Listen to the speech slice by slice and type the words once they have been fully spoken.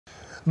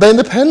The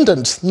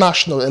Independent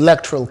National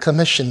Electoral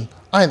Commission,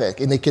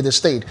 I.N.E.C, in Ekiti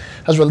State,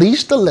 has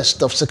released a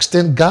list of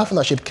 16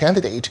 governorship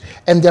candidates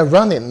and their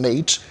running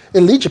mates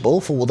eligible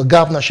for the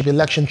governorship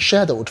election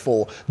scheduled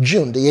for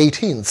June the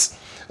 18th.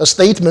 A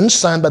statement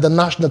signed by the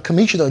National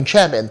Commissioner and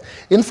Chairman,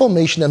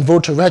 Information and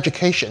Voter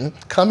Education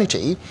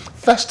Committee,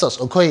 Festus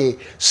Okoye,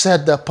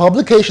 said the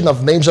publication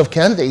of names of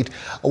candidates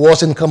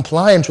was in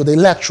compliance with the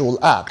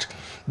Electoral Act.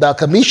 The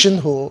commission,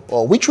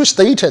 which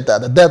stated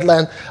that the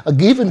deadline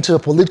given to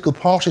political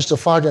parties to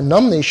file their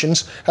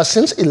nominations has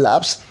since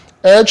elapsed,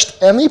 urged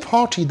any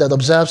party that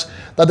observes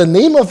that the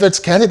name of its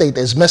candidate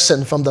is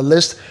missing from the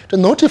list to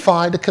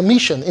notify the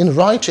commission in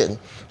writing,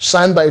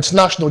 signed by its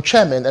national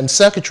chairman and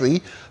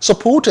secretary,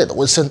 supported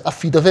with an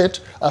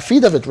affidavit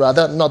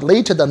not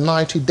later than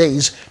 90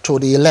 days to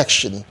the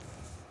election.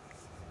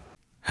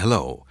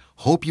 Hello,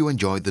 hope you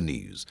enjoyed the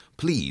news.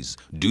 Please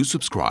do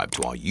subscribe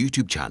to our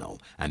YouTube channel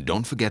and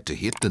don't forget to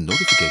hit the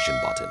notification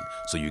button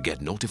so you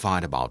get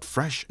notified about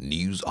fresh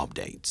news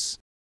updates.